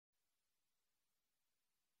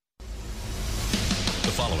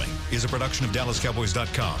The following is a production of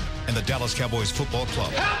DallasCowboys.com and the Dallas Cowboys Football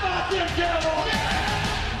Club. How about them Cowboys?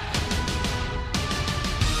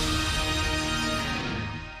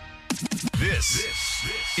 This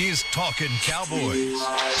is Talkin' Cowboys.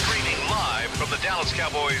 Streaming live from the Dallas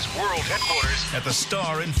Cowboys World Headquarters at the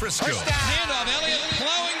Star in Frisco. Handoff, Elliott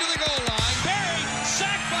plowing to the goal line. Barry,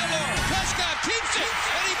 sacked by Lawrence. Prescott keeps it,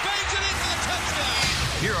 and he bangs it in for the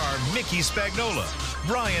touchdown. Here are Mickey Spagnola,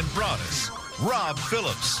 Brian Broaddus, Rob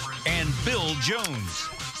Phillips, and Bill Jones.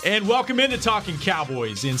 And welcome into Talking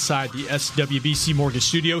Cowboys inside the SWBC Mortgage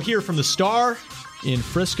Studio here from the Star in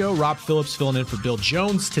Frisco. Rob Phillips filling in for Bill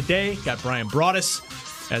Jones today. Got Brian Broaddus,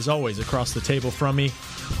 as always, across the table from me.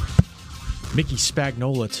 Mickey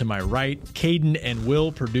Spagnola to my right. Caden and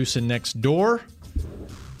Will producing next door.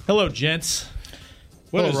 Hello, gents.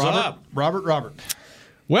 What is Robert. up? Robert.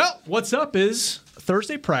 Well, what's up is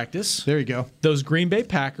Thursday practice. There you go. Those Green Bay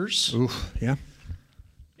Packers. Oof, yeah.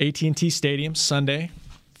 AT&T Stadium, Sunday,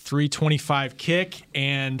 3:25 kick,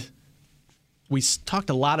 and we talked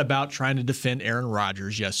a lot about trying to defend Aaron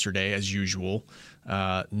Rodgers yesterday, as usual.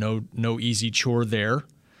 No easy chore there.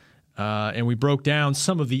 And we broke down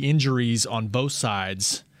some of the injuries on both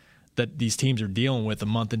sides that these teams are dealing with a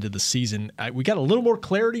month into the season. We got a little more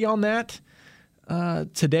clarity on that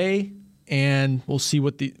today, and we'll see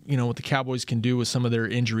what the Cowboys can do with some of their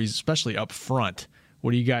injuries, especially up front.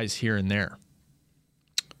 What are you guys hearing there?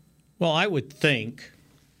 Well, I would think,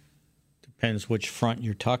 depends which front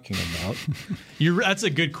you're talking about. That's a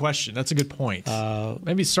good question. That's a good point.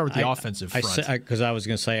 Maybe start with the offensive front. Because I was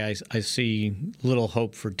going to say I see little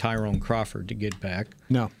hope for Tyrone Crawford to get back.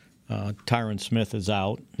 No. Tyron Smith is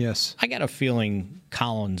out. Yes. I got a feeling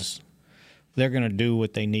Collins, they're going to do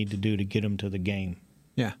what they need to do to get him to the game.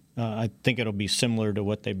 Yeah. I think it'll be similar to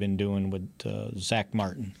what they've been doing with Zach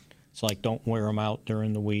Martin. It's like don't wear him out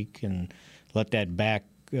during the week and let that back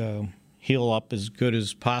heal up as good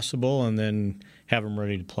as possible and then have him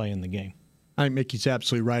ready to play in the game. I think Mickey's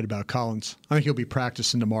absolutely right about Collins. I think he'll be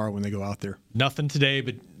practicing tomorrow when they go out there. Nothing today,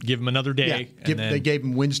 but give him another day. Yeah, they gave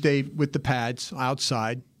him Wednesday with the pads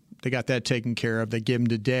outside. They got that taken care of. They gave him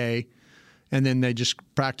today, and then they just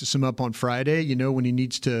practice him up on Friday. You know, when he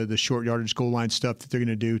needs to, the short yardage goal line stuff that they're going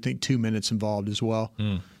to do. I think 2 minutes involved as well.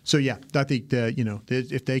 So yeah, I think that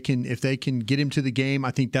if they can get him to the game,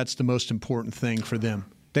 I think that's the most important thing for them.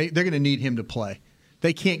 They're going to need him to play.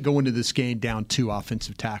 They can't go into this game down 2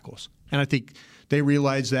 offensive tackles, and I think they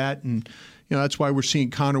realize that. And that's why we're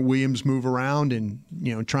seeing Connor Williams move around and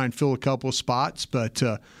try and fill a couple of spots. But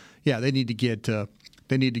they need to get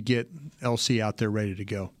LC out there ready to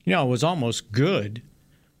go. It was almost good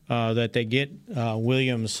that they get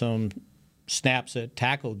Williams some snaps at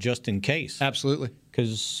tackle just in case. Absolutely.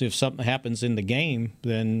 Because if something happens in the game,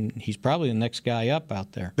 then he's probably the next guy up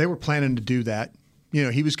out there. They were planning to do that.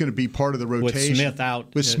 He was going to be part of the rotation.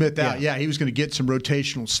 With Smith out. Yeah, he was going to get some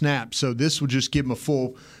rotational snaps. So this would just give him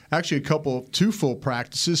two full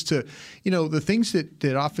practices to, the things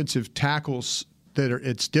that offensive tackles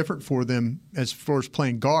it's different for them as far as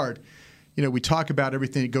playing guard. We talk about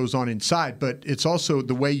everything that goes on inside, but it's also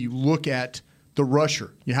the way you look at the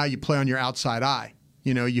rusher, how you play on your outside eye.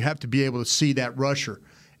 You have to be able to see that rusher.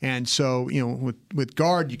 And so, with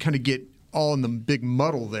guard, you kind of get all in the big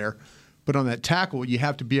muddle there. But on that tackle, you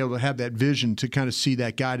have to be able to have that vision to kind of see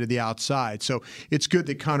that guy to the outside. So it's good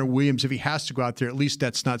that Connor Williams, if he has to go out there, at least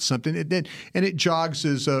that's not something. And it jogs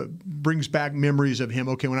brings back memories of him.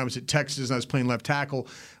 Okay, when I was at Texas and I was playing left tackle,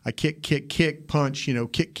 I kick, punch,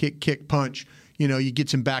 kick, punch. You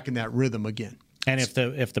get him back in that rhythm again. And if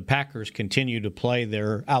the Packers continue to play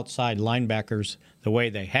their outside linebackers the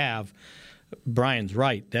way they have, Brian's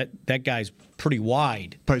right. That guy's pretty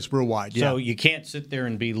wide. Plays real wide, yeah. So you can't sit there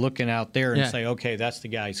and be looking out there and say, okay, that's the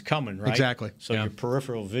guy's coming, right? Exactly. So your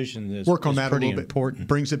peripheral vision is work on that pretty a little important. Bit.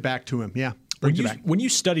 Brings it back to him, yeah. When you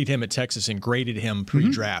studied him at Texas and graded him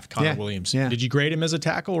pre-draft, Connor Williams, did you grade him as a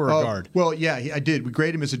tackle or a guard? Well, yeah, I did. We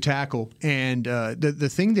graded him as a tackle. And the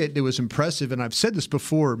thing that was impressive, and I've said this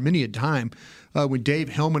before many a time, when Dave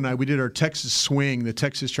Hellman and we did our Texas swing, the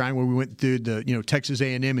Texas triangle, where we went through the Texas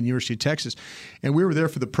A&M and University of Texas, and we were there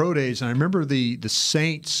for the pro days. And I remember the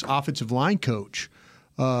Saints offensive line coach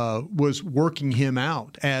was working him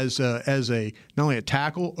out as not only a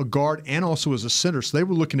tackle, a guard, and also as a center. So they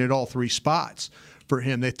were looking at all 3 spots for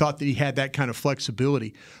him. They thought that he had that kind of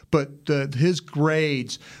flexibility. But his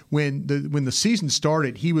grades, when the season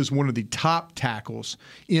started, he was one of the top tackles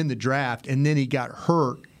in the draft, and then he got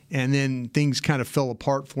hurt, and then things kind of fell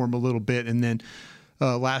apart for him a little bit, and then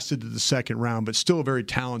lasted to the second round. But still a very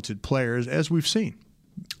talented player, as we've seen.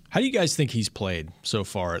 How do you guys think he's played so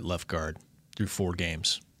far at left guard through 4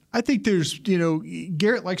 games? I think there's,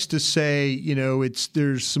 Garrett likes to say,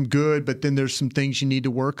 there's some good, but then there's some things you need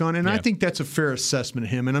to work on. And I think that's a fair assessment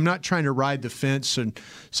of him. And I'm not trying to ride the fence and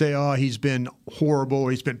say, oh, he's been horrible.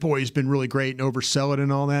 He's been really great and oversell it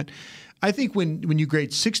and all that. I think when you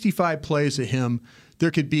grade 65 plays of him,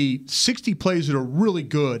 there could be 60 plays that are really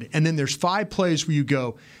good. And then there's 5 plays where you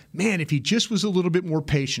go, man, if he just was a little bit more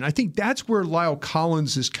patient. I think that's where Lyle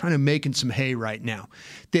Collins is kind of making some hay right now,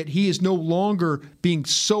 that he is no longer being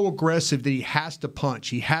so aggressive that he has to punch.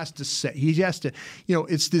 He has to set. He has to,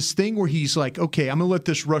 it's this thing where he's like, okay, I'm going to let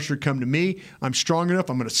this rusher come to me. I'm strong enough.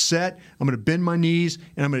 I'm going to set. I'm going to bend my knees,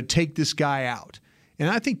 and I'm going to take this guy out. And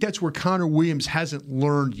I think that's where Connor Williams hasn't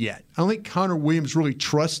learned yet. I don't think Connor Williams really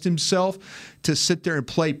trusts himself to sit there and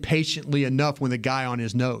play patiently enough when the guy on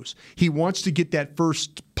his nose. He wants to get that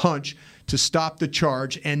first punch to stop the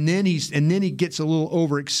charge, and then he gets a little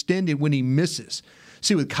overextended when he misses.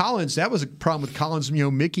 See, with Collins, that was a problem with Collins.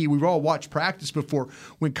 Mickey, we've all watched practice before.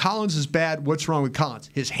 When Collins is bad, what's wrong with Collins?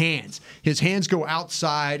 His hands. His hands go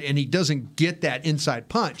outside, and he doesn't get that inside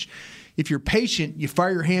punch. If you're patient, you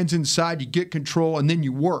fire your hands inside, you get control, and then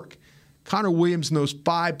you work. Connor Williams in those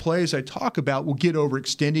 5 plays I talk about will get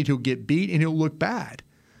overextended, he'll get beat, and he'll look bad.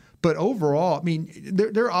 But overall,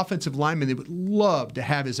 they're offensive linemen. They would love to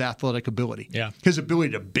have his athletic ability. Yeah. His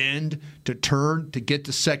ability to bend, to turn, to get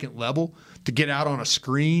to second level, to get out on a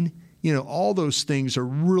screen. All those things are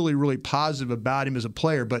really, really positive about him as a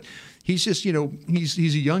player. But he's just,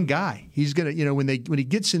 he's a young guy. He's going to, when he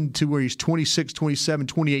gets into where he's 26, 27,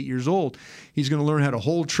 28 years old, he's going to learn how to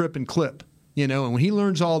hold, trip, and clip. And when he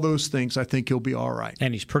learns all those things, I think he'll be all right.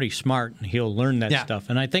 And he's pretty smart, and he'll learn that stuff.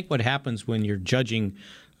 And I think what happens when you're judging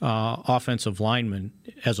offensive linemen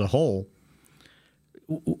as a whole,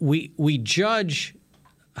 we judge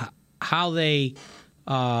how they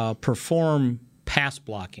perform pass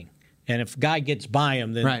blocking. And if a guy gets by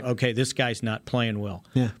him, then, okay, this guy's not playing well.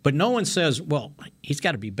 Yeah. But no one says, well, he's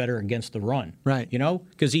got to be better against the run. Right.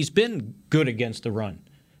 Because he's been good against the run.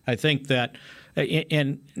 I think that,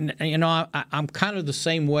 and I'm kind of the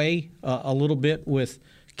same way a little bit with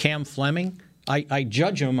Cam Fleming. I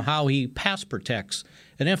judge him how he pass protects.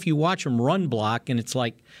 And if you watch him run block, and it's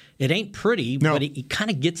like, it ain't pretty, but he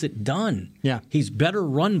kind of gets it done. Yeah. He's better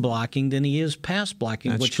run blocking than he is pass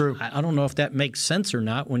blocking. That's which true. I don't know if that makes sense or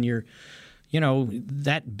not when you're,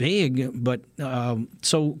 that big. But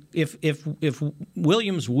so if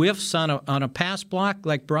Williams whiffs on a pass block,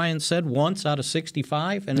 like Brian said, once out of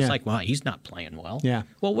 65, and it's like, well, he's not playing well. Yeah.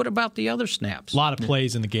 Well, what about the other snaps? A lot of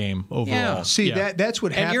plays in the game overall. Yeah. See, that's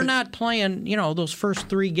what happens. And you're not playing, those first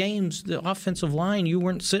 3 games, the offensive line, you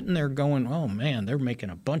weren't sitting there going, oh, man, they're making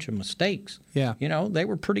a bunch of mistakes. Yeah. They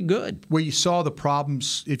were pretty good. Where you saw the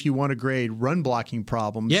problems, if you want to grade run blocking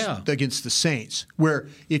problems against the Saints, where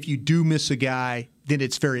if you do miss a guy, then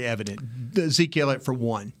it's very evident. Ezekiel Elliott for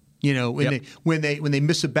 1. When they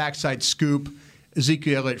miss a backside scoop,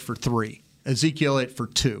 Ezekiel Elliott for 3. Ezekiel Elliott for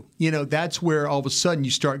 2. That's where all of a sudden you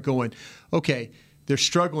start going, okay, they're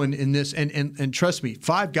struggling in this. And trust me,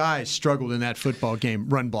 5 guys struggled in that football game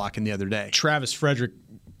run blocking the other day. Travis Frederick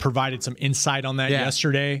provided some insight on that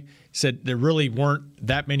yesterday. He said there really weren't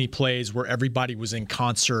that many plays where everybody was in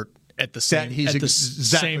concert at the same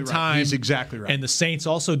same time. He's exactly right. And the Saints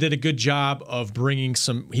also did a good job of bringing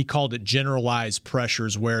some, he called it generalized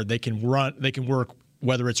pressures, where they can work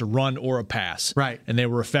whether it's a run or a pass. Right. And they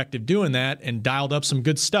were effective doing that and dialed up some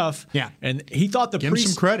good stuff. Yeah. And he thought Give him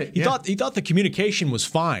some credit. He thought the communication was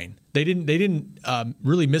fine. They didn't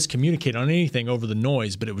really miscommunicate on anything over the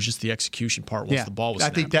noise, but it was just the execution part once the ball was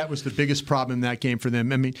snapped. I think that was the biggest problem in that game for them.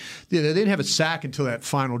 They didn't have a sack until that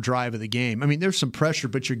final drive of the game. There's some pressure,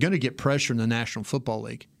 but you're going to get pressure in the National Football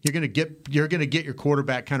League. You're going to get your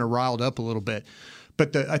quarterback kind of riled up a little bit.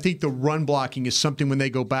 But I think the run blocking is something when they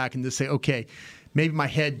go back and they say, okay, maybe my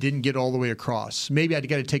head didn't get all the way across. Maybe I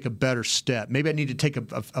got to take a better step. Maybe I need to take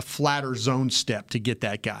a flatter zone step to get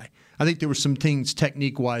that guy. I think there were some things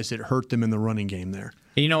technique-wise that hurt them in the running game there.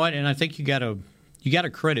 You know what? And I think you got to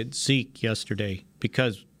credit Zeke yesterday,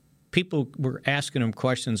 because people were asking him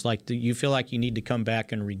questions like, do you feel like you need to come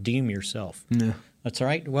back and redeem yourself? Yeah. That's all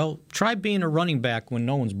right. Well, try being a running back when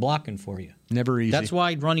no one's blocking for you. Never easy. That's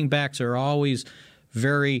why running backs are always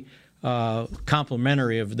very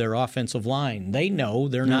complimentary of their offensive line. They know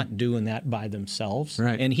they're not doing that by themselves.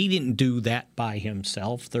 Right. And he didn't do that by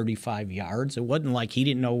himself, 35 yards. It wasn't like he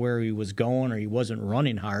didn't know where he was going or he wasn't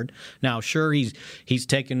running hard. Now, sure, he's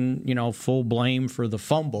taken, full blame for the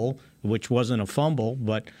fumble, which wasn't a fumble,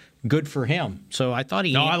 but good for him. So I thought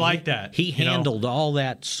I like that. He handled all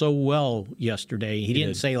that so well yesterday. He didn't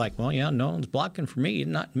did. say like, well, yeah, no one's blocking for me,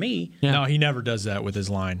 not me. No, he never does that with his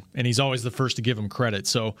line, and he's always the first to give him credit.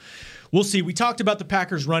 So we'll see. We talked about the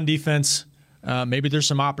Packers' run defense. Maybe there's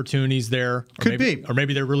some opportunities there. Could be. Or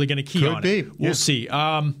maybe they're really going to key on it. Yeah. We'll see.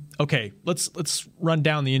 Okay, let's run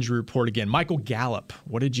down the injury report again. Michael Gallup,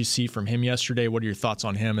 what did you see from him yesterday? What are your thoughts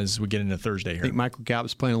on him as we get into Thursday I here? think Michael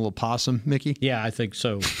Gallup's playing a little possum, Mickey. Yeah, I think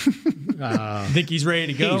so. Think he's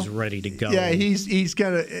ready to go? He's ready to go. Yeah, he's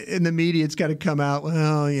got to, in the media, it's got to come out,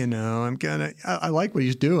 well, I like what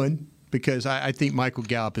he's doing because I think Michael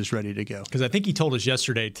Gallup is ready to go. Because I think he told us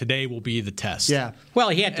yesterday, today will be the test. Yeah. Well,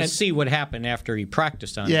 he had to see what happened after he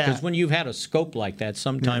practiced on it. Yeah. Because when you've had a scope like that,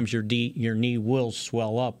 sometimes your knee will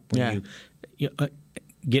swell up when you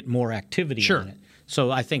get more activity Sure. on it.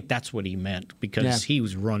 So I think that's what he meant because he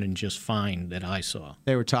was running just fine that I saw.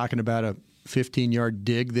 They were talking about a 15-yard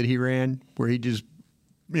dig that he ran where he just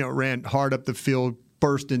ran hard up the field,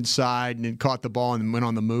 burst inside, and then caught the ball and went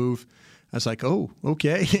on the move. I was like, oh,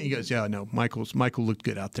 okay. He goes, yeah, no, Michael looked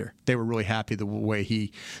good out there. They were really happy the way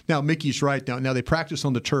he. Now, Mickey's right. Now they practiced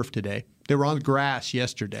on the turf today. They were on the grass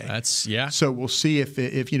yesterday. So we'll see if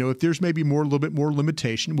there's maybe a little bit more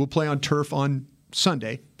limitation. We'll play on turf on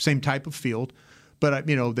Sunday, same type of field. But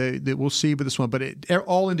we'll see with this one. But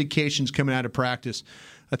all indications coming out of practice,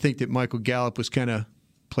 I think that Michael Gallup was kind of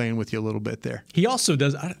playing with you a little bit there. He also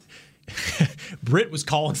does. Britt was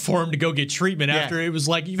calling for him to go get treatment after it was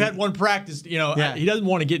like, you've had one practice. He doesn't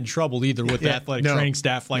want to get in trouble either with the athletic training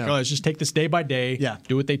staff. Let's just take this day by day,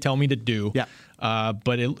 do what they tell me to do. Yeah.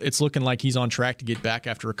 But it's looking like he's on track to get back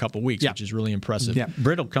after a couple weeks, which is really impressive. Yeah.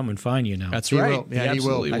 Britt will come and find you now. That's right. Yeah, he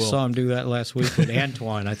will. I saw him do that last week with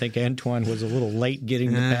Antoine. I think Antoine was a little late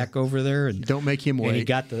getting back over there. And, don't make him wait. And he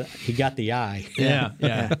got the eye. Yeah.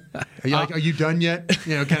 Are you done yet?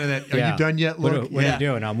 Kind of that. Are you done yet? Look. What are you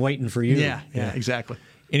doing? I'm waiting for you. Yeah, exactly.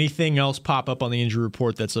 Anything else pop up on the injury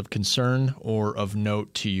report that's of concern or of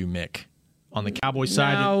note to you, Mick? On the Cowboys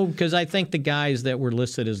side? No, because I think the guys that were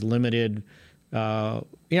listed as limited,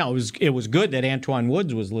 it was good that Antoine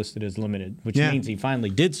Woods was listed as limited, which means he finally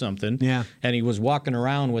did something. Yeah. And he was walking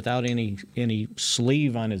around without any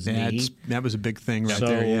sleeve on his knee. That was a big thing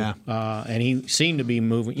there, yeah. And he seemed to be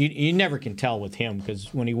moving. You never can tell with him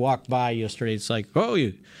because when he walked by yesterday, it's like,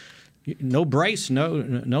 you no brace,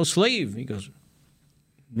 no sleeve. He goes,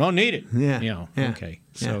 don't need it. Yeah. Okay.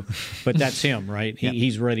 So, but that's him, right?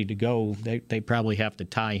 He's ready to go. They probably have to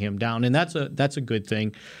tie him down, and that's a good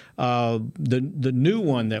thing. The new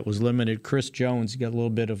one that was limited, Chris Jones, he got a little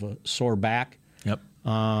bit of a sore back. Yep.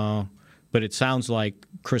 But it sounds like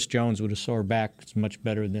Chris Jones with a sore back is much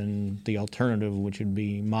better than the alternative, which would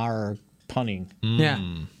be Mara punting.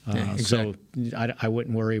 Exactly. So I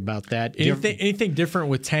wouldn't worry about that. Anything different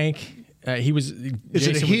with Tank? Is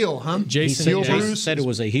it a heel, huh? Jason said it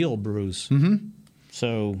was a heel bruise. Mm-hmm.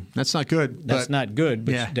 So that's not good. That's not good,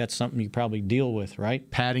 but that's something you probably deal with, right?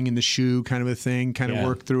 Padding in the shoe, kind of a thing. Kind of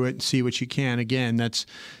work through it and see what you can. Again, that's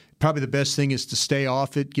probably the best thing is to stay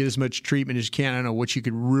off it, get as much treatment as you can. I don't know what you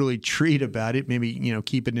could really treat about it. Maybe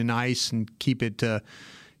keep it in ice and keep it.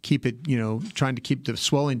 Trying to keep the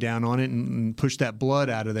swelling down on it and push that blood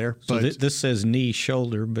out of there. So this says knee,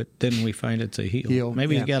 shoulder, but then we find it's a heel.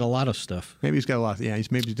 Maybe he's got a lot of stuff. Maybe he's got a lot. He's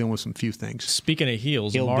dealing with some few things. Speaking of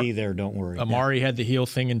heels, he'll be there. Don't worry. Amari had the heel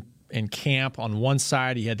thing in camp on one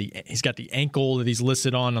side. He's got the ankle that he's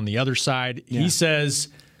listed on the other side. Yeah. He says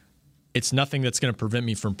it's nothing that's going to prevent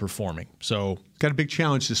me from performing. So got a big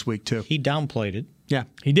challenge this week too. He downplayed it. Yeah,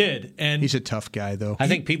 he did, and he's a tough guy, though. I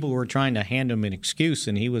think people were trying to hand him an excuse,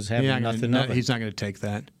 and he was having nothing of it. He's not going to take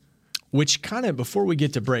that. Which kind of, before we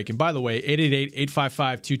get to break, and by the way,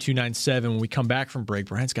 888-855-2297, when we come back from break,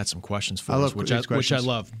 Brian's got some questions for us, which I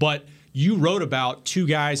love. But you wrote about two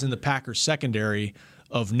guys in the Packers secondary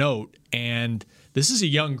of note, and this is a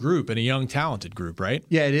young group and a young, talented group, right?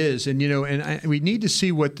 Yeah, it is. And, we need to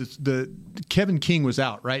see what the Kevin King was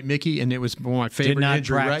out, right, Mickey? And it was one of my favorite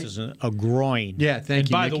injury, right? Did not practice a groin. Yeah, thank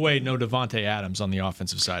you, by Mickey. the way, no Devontae Adams on the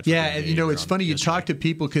offensive side. Yeah, and, it's funny. You talk to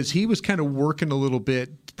people because he was kind of working a little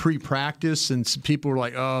bit pre-practice, and some people were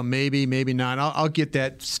like, oh, maybe not. I'll get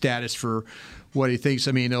that status for what he thinks.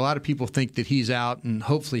 I mean, a lot of people think that he's out, and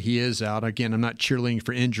hopefully he is out. Again, I'm not cheerleading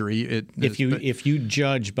for injury. If you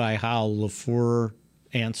judge by how LaFleur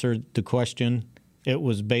answered the question, it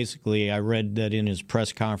was basically, I read that in his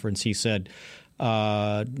press conference, he said,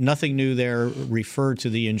 nothing new there, refer to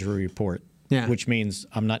the injury report, which means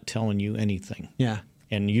I'm not telling you anything. Yeah.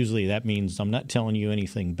 And usually that means I'm not telling you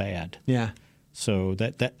anything bad. Yeah. So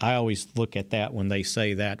that I always look at that when they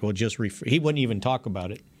say that. Well, just refer. He wouldn't even talk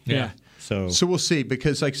about it. Yeah. So we'll see,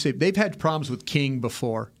 because like I say, they've had problems with King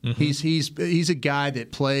before. Mm-hmm. He's a guy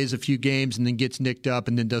that plays a few games and then gets nicked up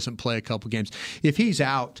and then doesn't play a couple games. If he's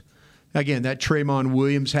out, again, that Tremont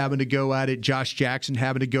Williams having to go at it, Josh Jackson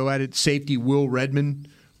having to go at it, safety Will Redmond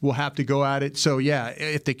will have to go at it. So yeah,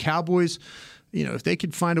 if the Cowboys, if they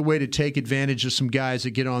could find a way to take advantage of some guys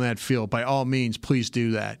that get on that field, by all means, please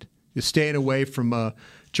do that. Staying away from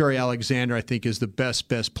Jerry Alexander, I think, is the best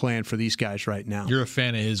plan for these guys right now. You're a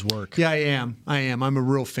fan of his work. Yeah, I am. I'm a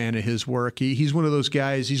real fan of his work. He's one of those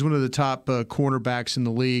guys. He's one of the top cornerbacks in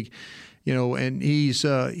the league, and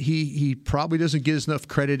he probably doesn't get as enough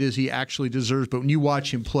credit as he actually deserves. But when you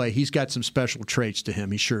watch him play, he's got some special traits to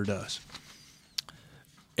him. He sure does.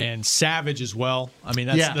 And Savage as well. I mean,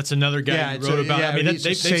 that's another guy you wrote about. I mean,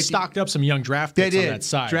 they've stocked up some young draft picks on that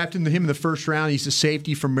side. Drafted him in the first round. He's a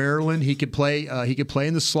safety from Maryland. He could play. He could play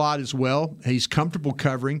in the slot as well. He's comfortable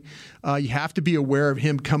covering. You have to be aware of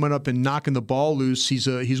him coming up and knocking the ball loose. He's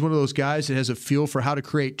one of those guys that has a feel for how to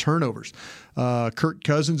create turnovers. Kirk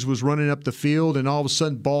Cousins was running up the field, and all of a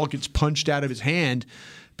sudden, ball gets punched out of his hand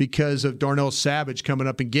because of Darnell Savage coming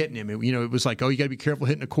up and getting him. It was like, oh, you got to be careful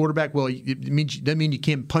hitting a quarterback. Well, it doesn't mean you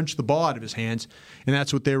can't punch the ball out of his hands, and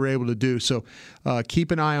that's what they were able to do. So keep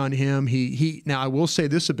an eye on him. Now, I will say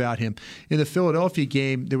this about him. In the Philadelphia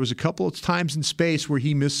game, there was a couple of times in space where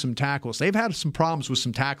he missed some tackles. They've had some problems with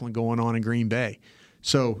some tackling going on in Green Bay.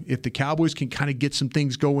 So if the Cowboys can kind of get some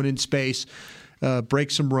things going in space, break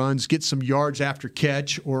some runs, get some yards after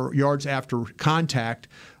catch or yards after contact,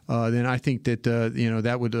 then I think that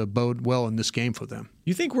that would bode well in this game for them.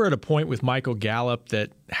 You think we're at a point with Michael Gallup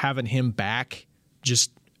that having him back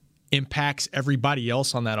just impacts everybody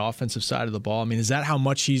else on that offensive side of the ball? I mean, is that how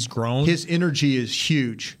much he's grown? His energy is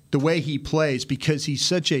huge. The way he plays, because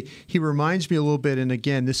he reminds me a little bit, and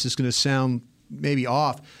again, this is going to sound maybe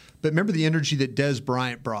off, but remember the energy that Dez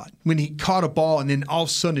Bryant brought when he caught a ball and then all of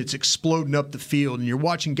a sudden it's exploding up the field and you're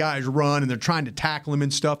watching guys run and they're trying to tackle him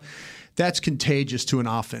and stuff. That's contagious to an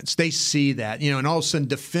offense. They see that, and all of a sudden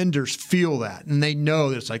defenders feel that, and they know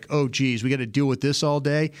that it's like, oh, geez, we got to deal with this all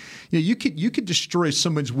day. You could destroy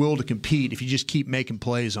someone's will to compete if you just keep making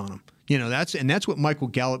plays on them. That's what Michael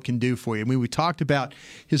Gallup can do for you. I mean, we talked about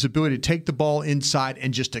his ability to take the ball inside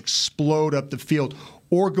and just explode up the field,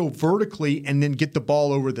 or go vertically and then get the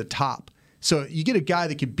ball over the top. So you get a guy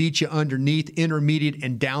that can beat you underneath, intermediate,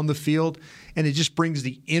 and down the field, and it just brings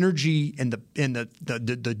the energy and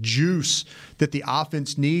the juice that the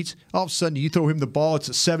offense needs. All of a sudden, you throw him the ball, it's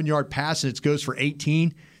a 7-yard pass, and it goes for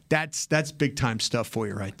 18. That's big time stuff for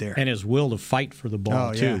you right there. And his will to fight for the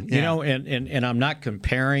ball too. Yeah. And I'm not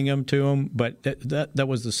comparing him to him, but that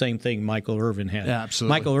was the same thing Michael Irvin had. Yeah,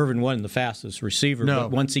 absolutely. Michael Irvin wasn't the fastest receiver,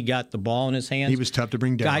 but once he got the ball in his hands, he was tough to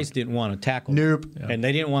bring down. Guys didn't want to tackle. Nope. Him. And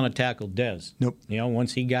they didn't want to tackle Dez. Nope.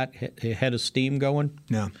 Once he got a head of steam going.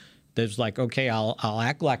 No. There's like, okay, I'll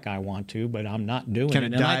act like I want to, but I'm not doing Kinda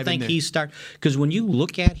it. And I think because when you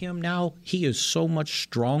look at him now, he is so much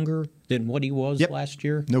stronger than what he was last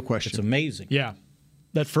year. No question. It's amazing. Yeah.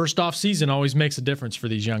 That first off season always makes a difference for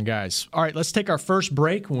these young guys. All right, let's take our first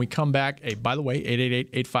break. When we come back, by the way,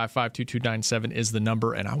 888-855-2297 is the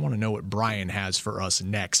number, and I want to know what Brian has for us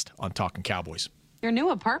next on Talking Cowboys. Your new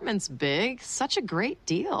apartment's big. Such a great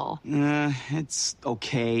deal. It's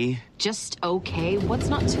okay. Just okay? What's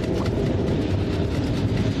not to...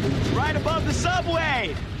 It's right above the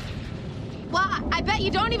subway! Well, I bet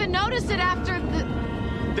you don't even notice it after the...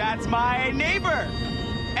 That's my neighbor,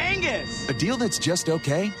 Angus. A deal that's just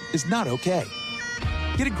okay is not okay.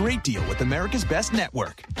 Get a great deal with America's Best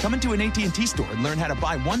Network. Come into an AT&T store and learn how to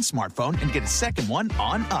buy one smartphone and get a second one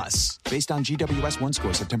on us. Based on GWS 1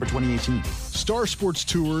 score, September 2018. Star Sports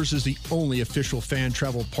Tours is the only official fan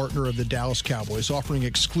travel partner of the Dallas Cowboys, offering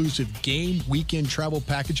exclusive game weekend travel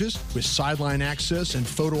packages with sideline access and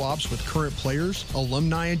photo ops with current players,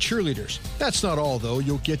 alumni, and cheerleaders. That's not all, though.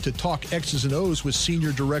 You'll get to talk X's and O's with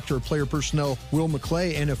Senior Director of Player Personnel Will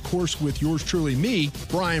McClay, and of course with yours truly, me,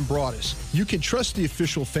 Brian Broaddus. You can trust the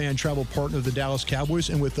official fan travel partner of the Dallas Cowboys,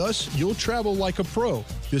 and with us, you'll travel like a pro.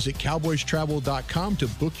 Visit cowboystravel.com to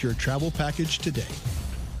book your travel package today.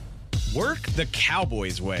 Work the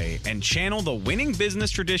Cowboys way and channel the winning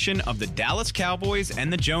business tradition of the Dallas Cowboys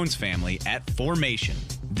and the Jones family at Formation.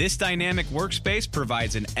 This dynamic workspace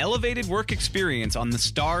provides an elevated work experience on the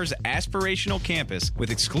Star's aspirational campus with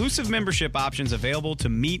exclusive membership options available to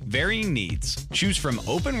meet varying needs. Choose from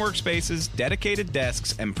open workspaces, dedicated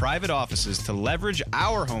desks, and private offices to leverage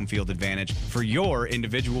our home field advantage for your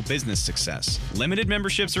individual business success. Limited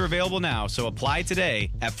memberships are available now, so apply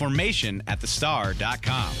today at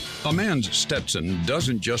formation@thestar.com. A man's Stetson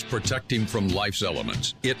doesn't just protect him from life's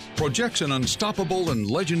elements. It projects an unstoppable and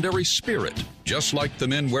legendary spirit, just like the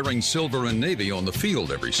men wearing silver and navy on the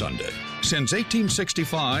field every Sunday. Since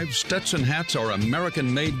 1865, Stetson hats are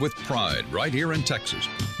American-made with pride right here in Texas.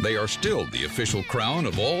 They are still the official crown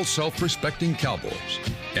of all self-respecting cowboys.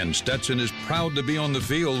 And Stetson is proud to be on the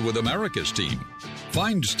field with America's team.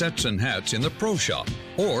 Find Stetson hats in the Pro Shop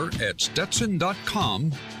or at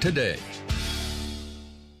Stetson.com today.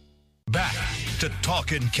 Back to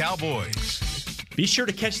Talking Cowboys. Be sure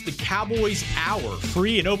to catch the Cowboys Hour,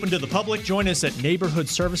 free and open to the public. Join us at Neighborhood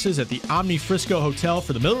Services at the Omni Frisco Hotel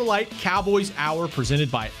for the Miller Lite Cowboys Hour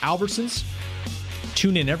presented by Albertsons.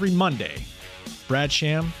 Tune in every Monday. Brad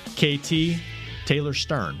Sham, KT, Taylor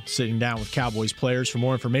Stern sitting down with Cowboys players. For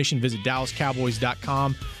more information, visit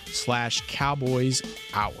DallasCowboys.com/Cowboys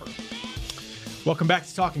Hour. Welcome back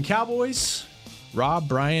to Talking Cowboys. Rob,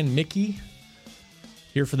 Brian, Mickey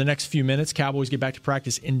here for the next few minutes. Cowboys get back to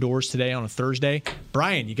practice indoors today on a Thursday.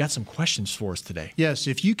 Brian, you got some questions for us today. Yes,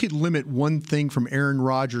 if you could limit one thing from Aaron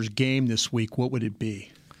Rodgers' game this week, what would it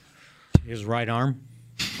be? His right arm.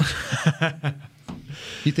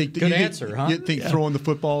 You think Good answer, huh? You think throwing the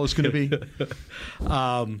football is going to be?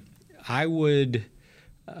 I would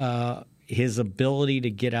his ability to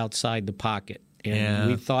get outside the pocket. And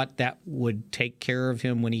we thought that would take care of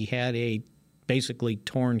him when he had a basically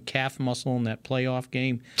torn calf muscle in that playoff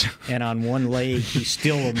game, and on one leg he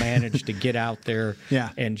still managed to get out there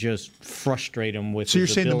and just frustrate him with. So his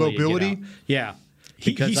you're saying the ability mobility? Yeah,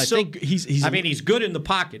 because I think he's good in the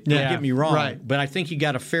pocket. Don't get me wrong, right. But I think you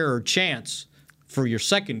got a fairer chance for your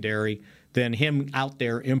secondary than him out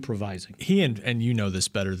there improvising. He and you know this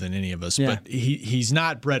better than any of us, but he's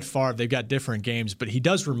not Brett Favre. They've got different games, but he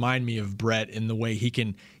does remind me of Brett in the way he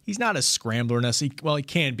can. He's not a scrambler necessarily. Well, he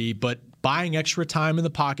can be, but buying extra time in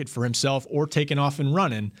the pocket for himself or taking off and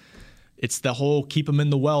running, it's the whole keep him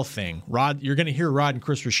in the well thing. Rod, you're going to hear Rod and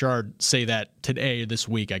Chris Richard say that today, this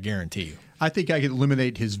week, I guarantee you. I think I could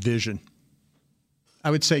eliminate his vision.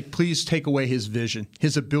 I would say, please take away his vision,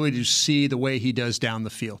 his ability to see the way he does down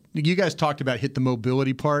the field. You guys talked about hit the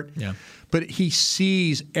mobility part, but he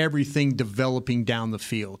sees everything developing down the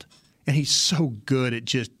field, and he's so good at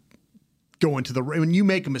just going to the – when you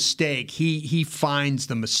make a mistake, he finds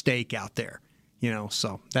the mistake out there.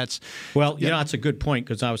 So that's – Well, that's a good point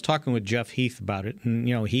because I was talking with Jeff Heath about it, and,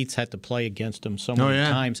 Heath's had to play against him so many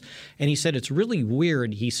times. And he said it's really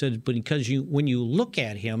weird, he said, because when you look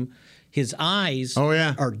at him – his eyes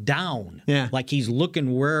are down, like he's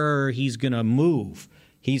looking where he's going to move.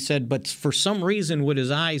 He said, but for some reason, with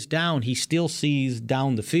his eyes down, he still sees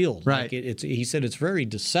down the field. Right. Like he said it's very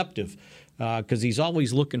deceptive because he's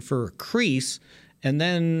always looking for a crease, and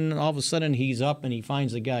then all of a sudden he's up and he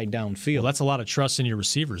finds the guy downfield. Well, that's a lot of trust in your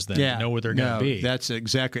receivers then to know where they're going to be. That's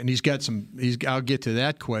exactly. And he's got some. I'll get to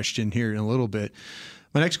that question here in a little bit.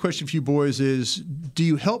 My next question for you boys is, do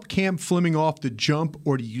you help Cam Fleming off the jump,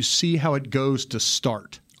 or do you see how it goes to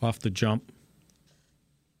start? Off the jump.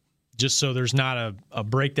 Just so there's not a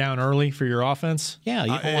breakdown early for your offense? Yeah, you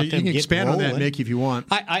don't want you them can to expand rolling. on that, Nick, if you want.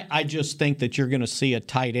 I just think that you're going to see a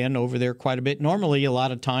tight end over there quite a bit. Normally, a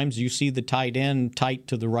lot of times, you see the tight end tight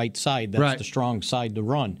to the right side. That's the strong side to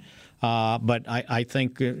run. But I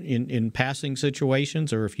think in passing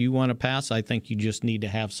situations, or if you want to pass, I think you just need to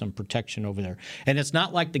have some protection over there. And it's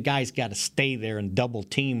not like the guy's got to stay there and double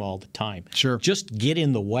team all the time. Sure. Just get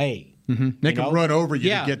in the way. They can run over you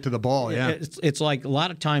to get to the ball. It's like a lot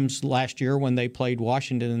of times last year when they played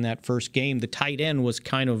Washington in that first game, the tight end was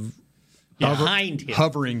kind of behind him.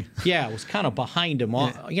 Hovering. Yeah, it was kind of behind him.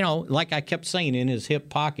 Like I kept saying, in his hip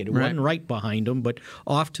pocket. It wasn't right behind him, but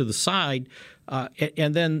off to the side.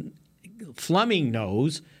 And then Fleming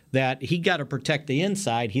knows that he got to protect the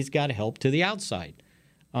inside. He's got to help to the outside.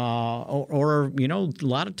 Or a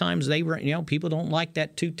lot of times people don't like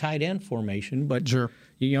that two tight end formation, but two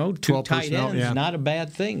tight ends not a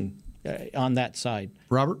bad thing on that side.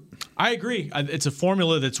 Robert? I agree. It's a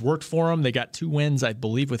formula that's worked for him. They got 2 wins, I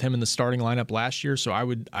believe, with him in the starting lineup last year, so I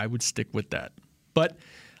would stick with that. But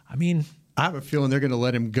I have a feeling they're going to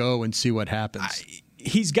let him go and see what happens.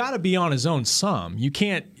 He's got to be on his own some. You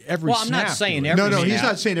can't every snap. Well, I'm not saying every snap. No, he's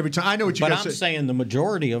not saying every time. I know what you guys say. But I'm saying the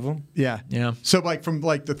majority of them. Yeah. Yeah. So, from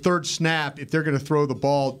the third snap, if they're going to throw the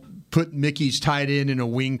ball put Mickey's tight end in a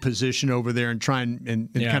wing position over there and try and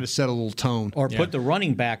kind of set a little tone. Or put the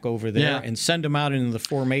running back over there and send him out into the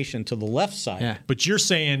formation to the left side. Yeah. But you're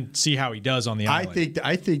saying see how he does on the island.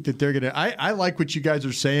 I think that they're going to – I like what you guys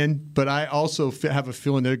are saying, but I also have a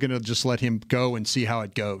feeling they're going to just let him go and see how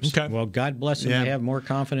it goes. Okay. Well, God bless him. They have more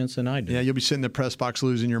confidence than I do. Yeah, you'll be sitting in the press box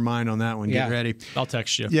losing your mind on that one. Get ready. I'll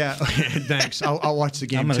text you. Yeah, thanks. I'll watch the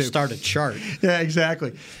game, I'm going to too. start a chart. Yeah,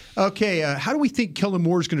 exactly. Okay, how do we think Kellen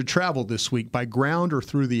Moore is going to travel this week, by ground or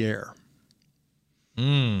through the air?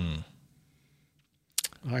 I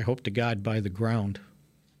hope to God by the ground.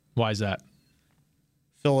 Why is that?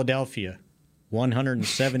 Philadelphia,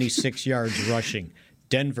 176 yards rushing.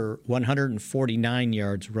 Denver, 149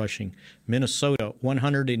 yards rushing. Minnesota,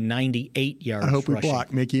 198 yards rushing. I hope we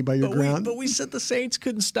block, Mickey, by your ground. But we said the Saints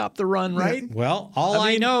couldn't stop the run, right? Yeah. Well,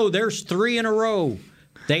 I know, there's 3 in a row.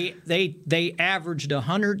 They averaged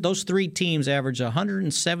 100. Those 3 teams averaged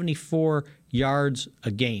 174 yards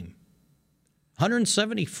a game.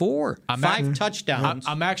 174. 5 touchdowns.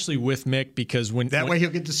 I'm actually with Mick because when way he'll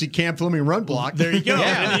get to see Cam Fleming run block. There you go.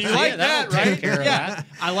 Yeah, you like that, right? Take care of that.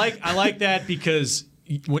 I like that because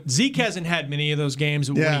Zeke hasn't had many of those games.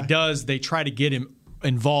 But when he does, they try to get him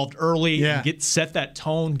involved early and set that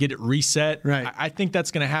tone, get it reset. Right. I think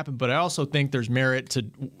that's going to happen, but I also think there's merit to,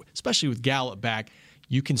 especially with Gallup back,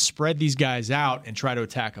 you can spread these guys out and try to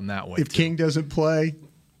attack them that way. If King doesn't play,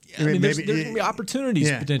 there's going to be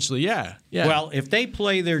opportunities potentially. Yeah. Well, if they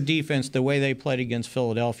play their defense the way they played against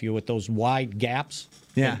Philadelphia with those wide gaps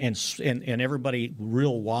and everybody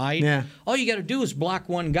real wide, all you got to do is block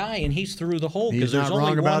one guy and he's through the hole because there's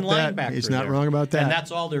only one linebacker. He's not wrong about that. And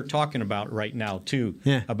that's all they're talking about right now, too,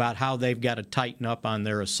 about how they've got to tighten up on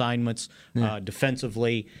their assignments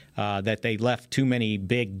defensively, that they left too many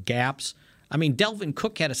big gaps. I mean, Delvin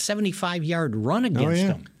Cook had a 75-yard run against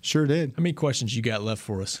them. Sure did. How many questions you got left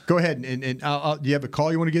for us? Go ahead. And do you have a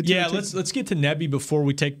call you want to get to? Yeah, let's get to Nebby before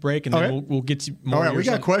we take break, and then we'll get to more. All right, we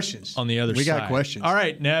got questions. On the other side. We got questions. All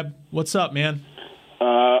right, Neb, what's up, man?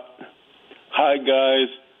 Hi, guys.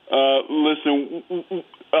 Listen,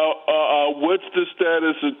 what's the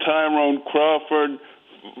status of Tyrone Crawford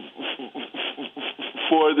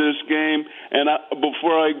for this game? And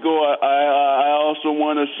before I go, I also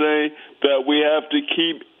want to say that we have to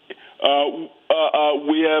keep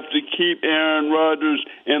Aaron Rodgers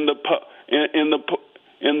in the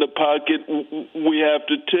pocket. We have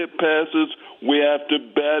to tip passes. We have to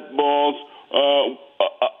bat balls.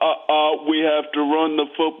 We have to run the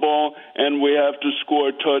football, and we have to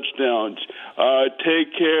score touchdowns.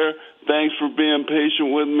 Take care. Thanks for being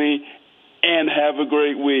patient with me, and have a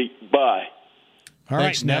great week. Bye. All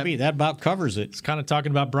right, Nebby, that about covers it. It's kind of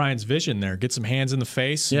talking about Brian's vision there. Get some hands in the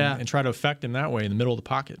face and try to affect him that way in the middle of the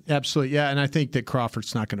pocket. Absolutely, yeah, and I think that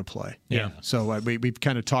Crawford's not going to play. Yeah. So we've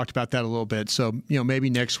kind of talked about that a little bit. So, maybe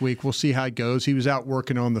next week we'll see how it goes. He was out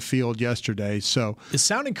working on the field yesterday. So it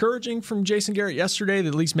sound encouraging from Jason Garrett yesterday that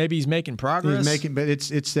at least maybe he's making progress. But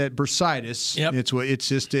it's that bursitis. Yep.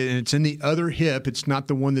 It's in the other hip. It's not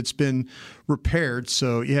the one that's been repaired.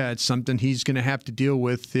 So, it's something he's going to have to deal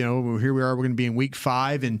with. Here we are. We're going to be in week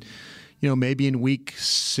 5, and maybe in week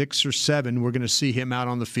 6 or 7 we're going to see him out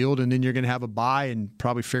on the field, and then you're going to have a bye and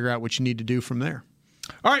probably figure out what you need to do from there.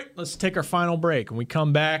 All right, let's take our final break. When we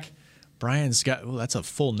come back, Brian's got that's a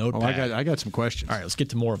full notepad. I got some questions. All right, let's get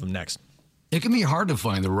to more of them next. It can be hard to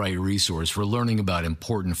find the right resource for learning about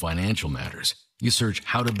important financial matters. You search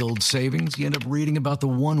how to build savings, you end up reading about the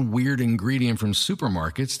one weird ingredient from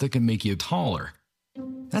supermarkets that can make you taller.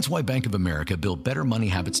 That's why Bank of America built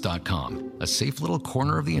BetterMoneyHabits.com, a safe little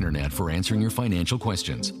corner of the internet for answering your financial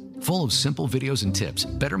questions. Full of simple videos and tips,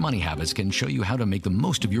 Better Money Habits can show you how to make the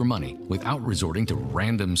most of your money without resorting to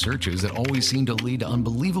random searches that always seem to lead to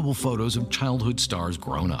unbelievable photos of childhood stars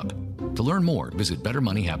grown up. To learn more, visit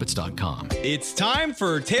BetterMoneyHabits.com. It's time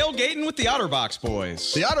for Tailgating with the OtterBox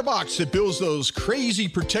boys. The OtterBox that builds those crazy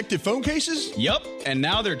protective phone cases? Yup, and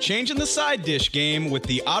now they're changing the side dish game with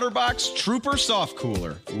the OtterBox Trooper Soft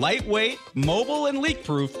Cooler. Lightweight, mobile, and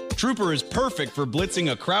leak-proof, Trooper is perfect for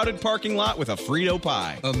blitzing a crowded parking lot with a Frito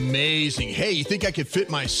pie. Amazing. Hey, you think I could fit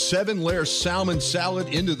my 7-layer salmon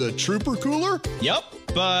salad into the Trooper cooler? Yup,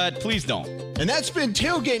 but please don't. And that's been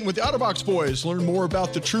Tailgating with the OtterBox boys. Learn more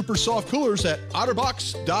about the Trooper Soft Coolers at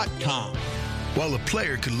OtterBox.com. While a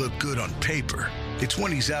player could look good on paper, it's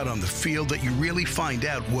when he's out on the field that you really find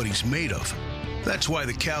out what he's made of. That's why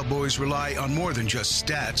the Cowboys rely on more than just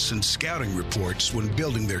stats and scouting reports when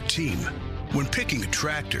building their team. When picking a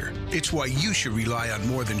tractor, it's why you should rely on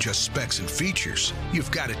more than just specs and features.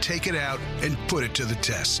 You've got to take it out and put it to the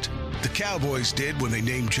test. The Cowboys did when they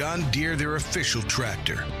named John Deere their official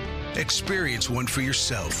tractor. Experience one for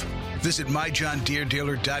yourself. Visit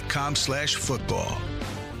myjohndeeredealer.com/football.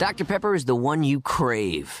 Dr. Pepper is the one you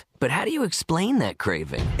crave. But how do you explain that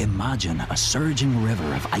craving? Imagine a surging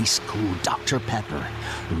river of ice-cold Dr. Pepper,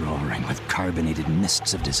 roaring with carbonated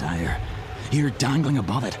mists of desire. You're dangling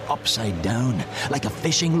above it, upside down, like a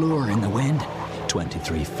fishing lure in the wind.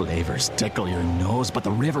 23 flavors tickle your nose, but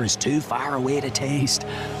the river is too far away to taste.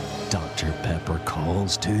 Dr. Pepper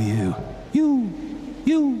calls to you. You.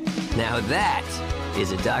 Now that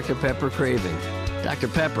is a Dr. Pepper craving. Dr.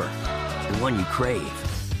 Pepper, the one you crave.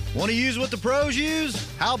 Want to use what the pros use?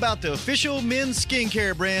 How about the official men's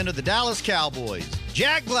skincare brand of the Dallas Cowboys,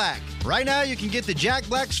 Jack Black? Right now, you can get the Jack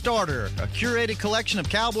Black Starter, a curated collection of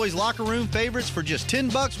Cowboys locker room favorites for just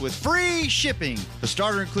 $10 with free shipping. The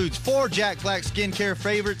starter includes 4 Jack Black skincare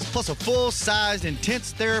favorites, plus a full-sized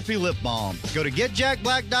intense therapy lip balm. Go to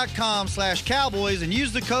getjackblack.com/cowboys and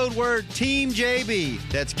use the code word TEAMJB.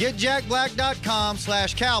 That's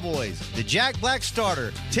getjackblack.com/cowboys. The Jack Black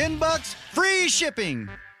Starter, $10, free shipping.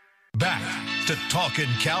 Back to Talking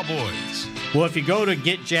Cowboys. Well, if you go to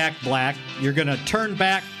Get Jack Black, you're going to turn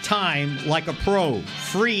back time like a pro.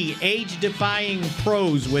 Free age-defying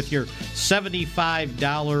pros with your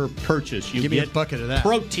 $75 purchase. You Give me a bucket of that.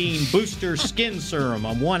 Protein Booster Skin Serum,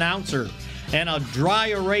 a 1 ouncer, and a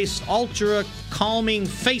Dry Erase Ultra Calming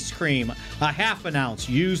Face Cream, a ½ ounce.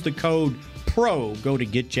 Use the code PRO. Go to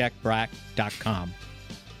getjackblack.com.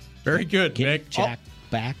 Very good, Nick. Jack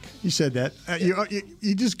Back. You said that.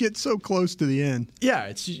 You just get so close to the end. Yeah,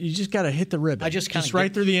 you just got to hit the ribbon. I just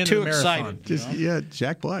right through the end of the marathon. Excited.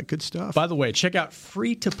 Jack Black, good stuff. By the way, check out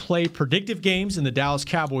free-to-play predictive games in the Dallas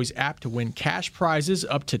Cowboys app to win cash prizes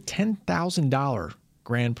up to $10,000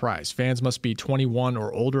 grand prize. Fans must be 21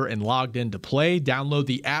 or older and logged in to play. Download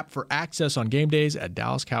the app for access on game days at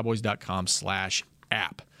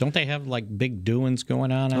dallascowboys.com/app. Don't they have like big doings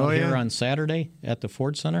going on out here on Saturday at the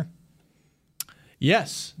Ford Center?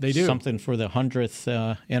 Yes, they do. Something for the 100th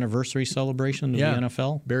anniversary celebration of the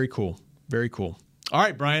NFL. Very cool. Very cool. All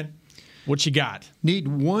right, Brian, what you got? Need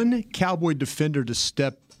one Cowboy defender to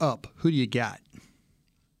step up. Who do you got?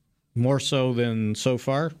 More so than so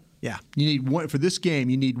far? Yeah. You need one for this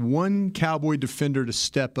game. You need one Cowboy defender to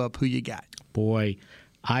step up. Who you got? Boy,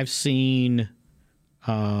 I've seen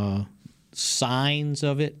signs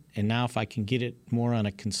of it, and now if I can get it more on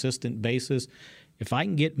a consistent basis, if I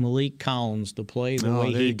can get Malik Collins to play the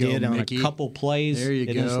way he did on a couple plays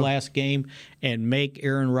in his last game and make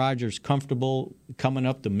Aaron Rodgers comfortable coming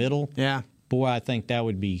up the middle, boy, I think that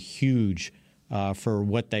would be huge for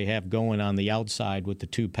what they have going on the outside with the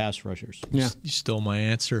 2 pass rushers. Yeah. You stole my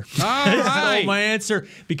answer. All right. You stole my answer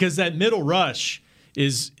because that middle rush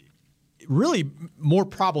is really more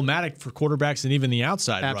problematic for quarterbacks than even the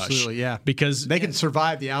outside rush. Absolutely, yeah. Because they can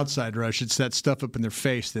survive the outside rush. It's that stuff up in their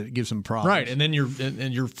face that gives them problems. Right, and then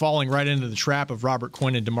you're falling right into the trap of Robert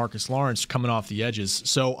Quinn and DeMarcus Lawrence coming off the edges.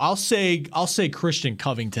 So I'll say Christian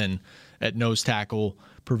Covington at nose tackle,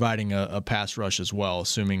 providing a pass rush as well,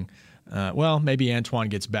 assuming maybe Antoine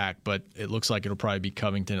gets back, but it looks like it'll probably be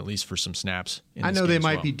Covington at least for some snaps. I know they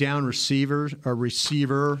might be down receiver.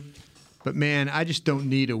 But, man, I just don't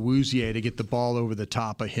need a Awuzie to get the ball over the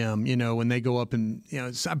top of him. You know, when they go up and,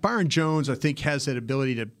 Byron Jones, I think, has that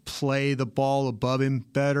ability to play the ball above him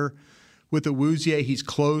better. With Awuzie, he's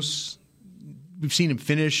close. We've seen him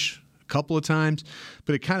finish a couple of times.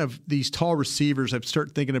 But it kind of, these tall receivers, I've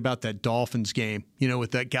started thinking about that Dolphins game,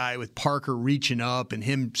 with that guy with Parker reaching up and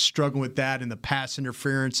him struggling with that and the pass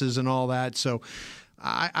interferences and all that. So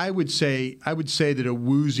I would say that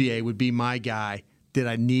Awuzie would be my guy. That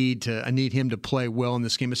I need him to play well in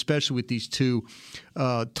this game, especially with these 2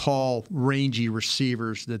 tall, rangy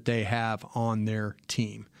receivers that they have on their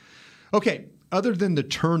team. Okay, other than the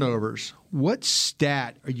turnovers, what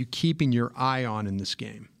stat are you keeping your eye on in this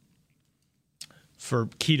game? For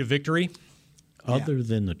key to victory? Other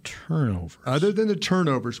than the turnovers. Other than the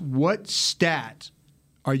turnovers, what stat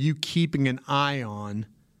are you keeping an eye on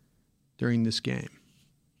during this game?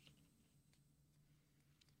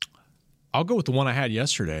 I'll go with the one I had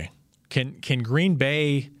yesterday. Can Green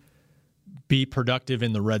Bay be productive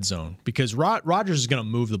in the red zone? Because Rodgers is going to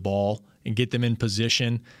move the ball and get them in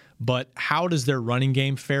position, but how does their running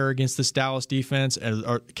game fare against this Dallas defense?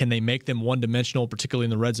 Or can they make them one-dimensional, particularly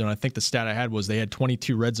in the red zone? I think the stat I had was they had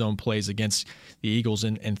 22 red zone plays against the Eagles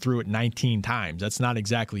and threw it 19 times. That's not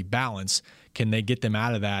exactly balance. Can they get them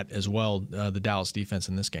out of that as well, the Dallas defense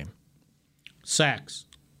in this game? Sacks.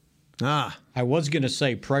 I was going to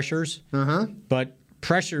say pressures, but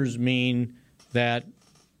pressures mean that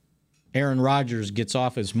Aaron Rodgers gets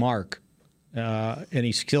off his mark and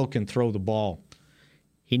he still can throw the ball.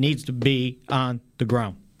 He needs to be on the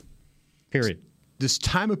ground. Period. Does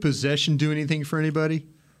time of possession do anything for anybody,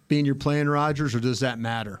 being you're playing Rodgers, or does that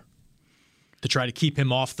matter? To try to keep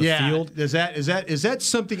him off the field? Is that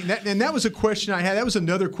something? And that was a question I had. That was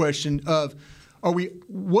another question of,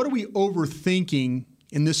 what are we overthinking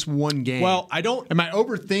in this one game? Well, Am I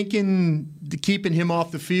overthinking keeping him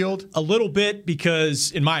off the field? A little bit,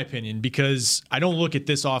 because, in my opinion, because I don't look at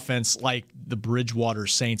this offense like the Bridgewater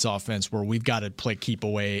Saints offense, where we've got to play keep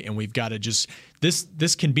away and we've got to just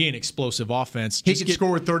this can be an explosive offense. He can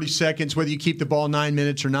score with 30 seconds, whether you keep the ball 9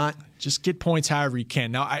 minutes or not. Just get points however you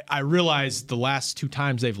can. Now, I realize the last 2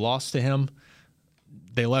 times they've lost to him,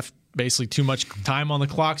 they left basically too much time on the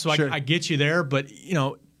clock. So sure. I get you there, but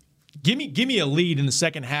give me a lead in the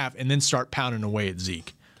second half and then start pounding away at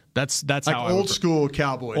Zeke. That's like how old school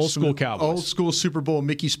Cowboys. Old school Cowboys. Old school Super Bowl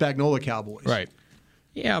Mickey Spagnola Cowboys. Right.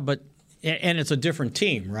 Yeah, and it's a different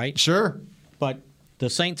team, right? Sure. But the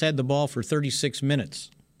Saints had the ball for 36 minutes.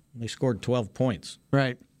 They scored 12 points.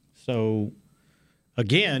 Right. So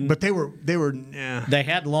again, but they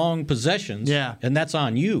had long possessions. Yeah. And that's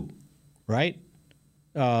on you, right?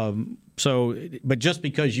 But just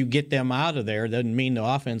because you get them out of there doesn't mean the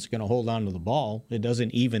offense is going to hold on to the ball. It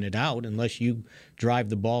doesn't even it out unless you drive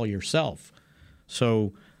the ball yourself.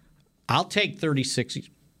 So I'll take 36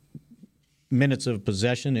 minutes of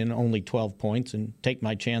possession and only 12 points and take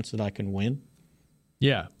my chance that I can win.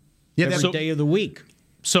 Yeah. Every day of the week.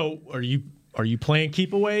 So are you playing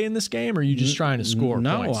keep away in this game, or are you just trying to score points?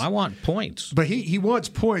 No, I want points. But he wants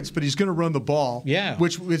points, but he's going to run the ball. Yeah.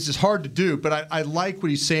 Which is hard to do. But I like what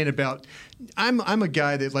he's saying about I'm a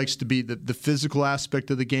guy that likes to be the physical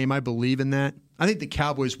aspect of the game. I believe in that. I think the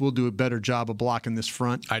Cowboys will do a better job of blocking this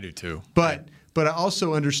front. I do too. But I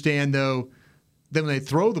also understand, though, that when they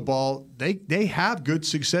throw the ball, they have good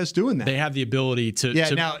success doing that. They have the ability to. Yeah,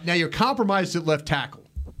 now you're compromised at left tackle.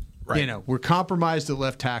 Right. We're compromised at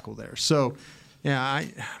left tackle there. So, yeah,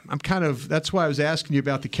 I'm kind of – that's why I was asking you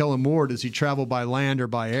about the Kellen Moore. Does he travel by land or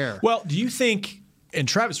by air? Well, do you think – and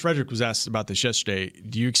Travis Frederick was asked about this yesterday.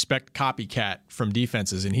 Do you expect copycat from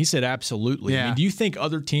defenses? And he said absolutely. Yeah. I mean, do you think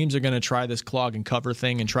other teams are going to try this clog and cover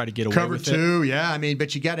thing and try to get away with it? Cover two, yeah. I mean,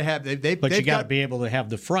 but you got to have – But you got to be able to have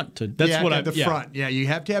the front to – That's what front. Yeah, you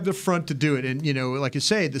have to have the front to do it. And, like I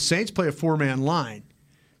say, the Saints play a 4-man line.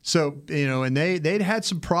 So, and they'd had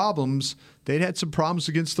some problems. They'd had some problems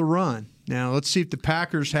against the run. Now, let's see if the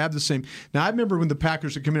Packers have the same. Now, I remember when the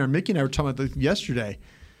Packers would come in here, Mickey and I were talking about this yesterday.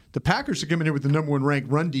 The Packers would come in here with the number 1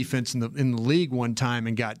 ranked run defense in the league one time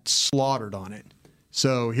and got slaughtered on it.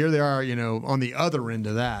 So here they are, on the other end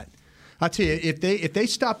of that. I tell you, if they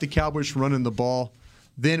stop the Cowboys from running the ball,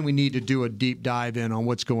 then we need to do a deep dive in on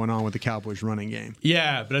what's going on with the Cowboys running game.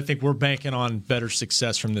 Yeah, but I think we're banking on better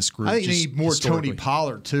success from this group. I think you need more Tony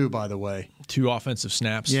Pollard, too, by the way. 2 offensive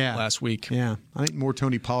snaps last week. Yeah, I think more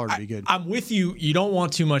Tony Pollard would be good. I'm with you. You don't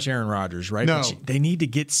want too much Aaron Rodgers, right? No. But they need to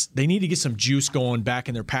get some juice going back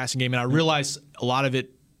in their passing game. And I realize a lot of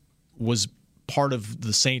it was part of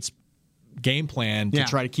the Saints' game plan to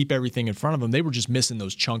try to keep everything in front of them. They were just missing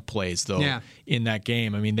those chunk plays, though, in that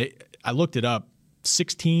game. I mean, I looked it up.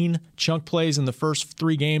 16 chunk plays in the first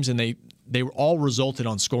 3 games, and they were all resulted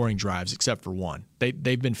on scoring drives except for one.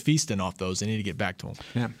 They've been feasting off those. They need to get back to them.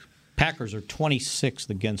 Yeah. Packers are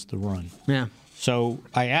 26th against the run. Yeah. So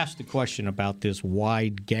I asked the question about this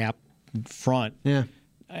wide gap front. Yeah.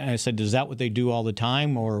 I said, is that what they do all the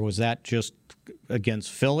time, or was that just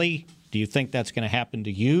against Philly? Do you think that's going to happen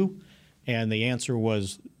to you? And the answer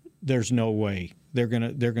was, there's no way. They're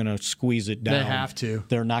gonna squeeze it down. They have to.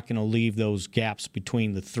 They're not going to leave those gaps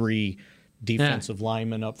between the 3 defensive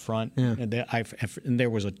linemen up front. Yeah. And there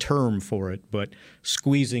was a term for it, but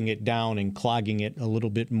squeezing it down and clogging it a little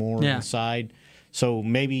bit more inside. So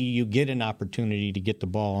maybe you get an opportunity to get the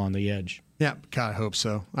ball on the edge. Yeah, God, I hope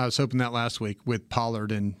so. I was hoping that last week with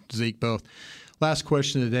Pollard and Zeke both. Last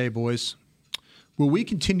question of the day, boys. Will we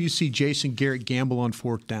continue to see Jason Garrett gamble on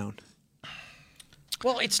 4th down?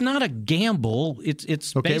 Well, it's not a gamble. It's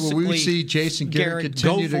okay. Basically Well, we see Jason Garrett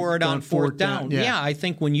continue go for it on 4th down. Yeah, I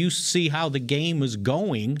think when you see how the game is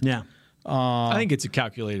going, I think it's a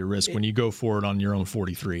calculated risk when you go for it on your own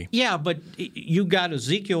 43. Yeah, but you got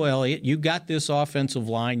Ezekiel Elliott. You got this offensive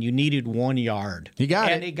line. You needed 1 yard. You got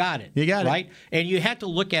it. And they got it. You got right? And you had to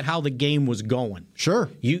look at how the game was going. Sure.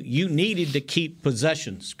 You needed to keep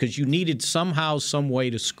possessions because you needed somehow, some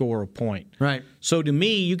way to score a point. Right. So to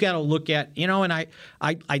me, you got to look at, and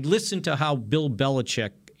I listened to how Bill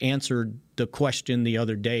Belichick answered the question the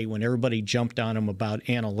other day when everybody jumped on him about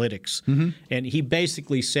analytics. Mm-hmm. And he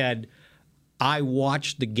basically said, I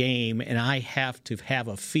watch the game, and I have to have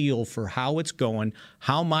a feel for how it's going,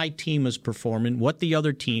 how my team is performing, what the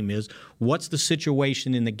other team is, what's the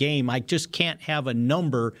situation in the game. I just can't have a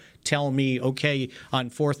number tell me, okay,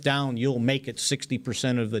 on fourth down, you'll make it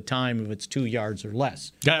 60% of the time if it's 2 yards or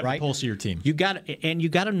less. Got to have right? the pulse of your team. You got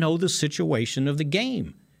to know the situation of the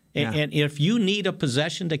game. And if you need a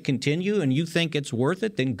possession to continue and you think it's worth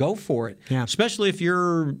it, then go for it. Yeah. Especially if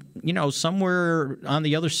you're, somewhere on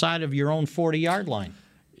the other side of your own 40-yard line.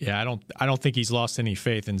 Yeah, I don't think he's lost any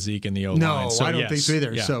faith in Zeke in the O-line. No, so, I don't think so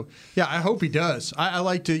either. Yeah. So, I hope he does. I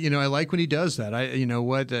like to, I like when he does that.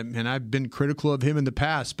 And I've been critical of him in the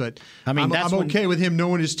past, but I'm okay with him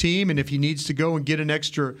knowing his team, and if he needs to go and get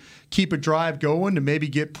keep a drive going to maybe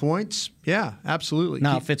get points, yeah, absolutely.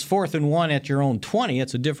 Now, if it's 4th and 1 at your own 20,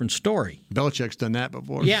 it's a different story. Belichick's done that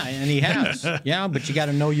before. Yeah, and he has. Yeah, but you got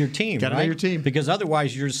to know your team. Got to know your team. Because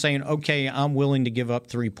otherwise you're just saying, okay, I'm willing to give up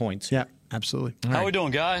 3 points. Yeah. Absolutely. How we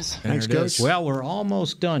doing, guys? Thanks, Coach. Well, we're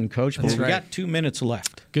almost done, Coach, but we've got 2 minutes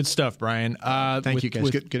left. Good stuff, Brian. Thank you, guys.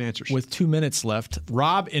 Good answers. With 2 minutes left,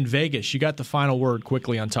 Rob in Vegas, you got the final word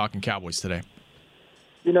quickly on Talking Cowboys today.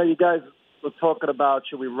 You guys were talking about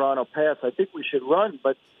should we run or pass. I think we should run,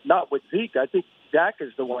 but not with Zeke. I think Dak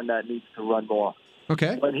is the one that needs to run more.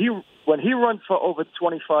 Okay. When he runs for over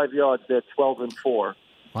 25 yards, they're 12-4.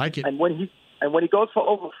 Like it. And when he goes for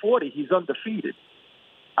over 40, he's undefeated.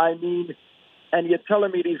 I mean, and you're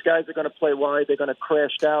telling me these guys are going to play wide, they're going to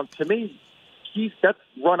crash down. To me, that's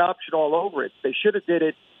run option all over it. They should have did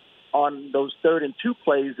it on those 3rd and 2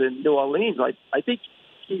 plays in New Orleans. I think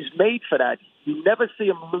he's made for that. You never see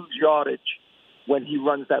him lose yardage when he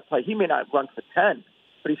runs that play. He may not run for 10,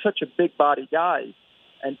 but he's such a big body guy.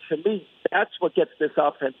 And to me, that's what gets this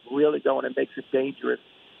offense really going and makes it dangerous.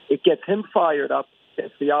 It gets him fired up,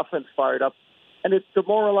 gets the offense fired up, and it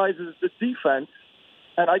demoralizes the defense.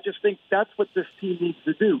 And I just think that's what this team needs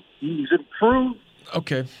to do. He's improved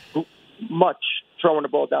much throwing the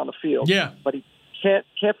ball down the field. Yeah. But he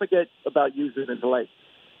can't forget about using his legs.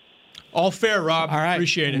 All fair, Rob. All right.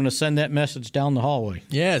 Appreciate it. I'm going to send that message down the hallway.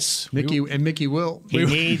 Yes. Mickey will.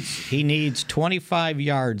 He needs 25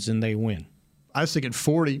 yards and they win. I was thinking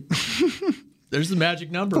 40. There's the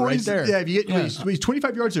magic number right there. Yeah, he's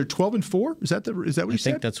 25 yards there, 12-4. Is that what he said? I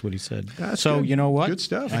think that's what he said. That's so good. You know what? Good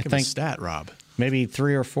stuff. I think stat, Rob. Maybe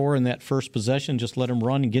 3 or 4 in that first possession. Just let him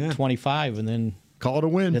run and get 25, and then call it a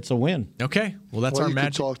win. It's a win. Okay. Well, that's our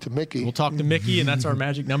magic. Talk to Mickey. We'll talk to Mickey, and that's our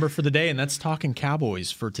magic number for the day. And that's Talking Cowboys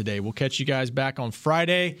for today. We'll catch you guys back on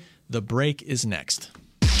Friday. The break is next.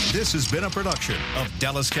 This has been a production of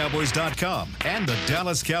DallasCowboys.com and the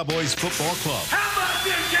Dallas Cowboys Football Club. How about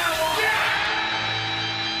this, Cowboys?